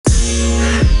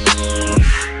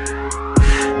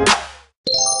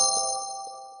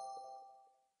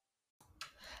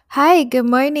Hi, good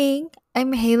morning.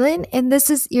 I'm Halen, and this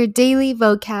is your daily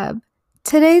vocab.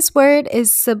 Today's word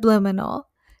is subliminal.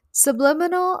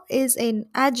 Subliminal is an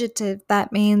adjective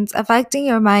that means affecting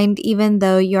your mind even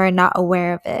though you are not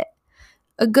aware of it.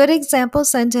 A good example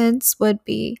sentence would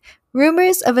be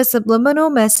rumors of a subliminal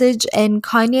message in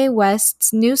Kanye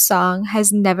West's new song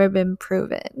has never been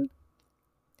proven.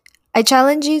 I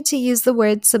challenge you to use the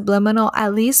word subliminal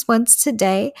at least once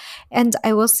today, and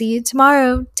I will see you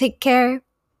tomorrow. Take care.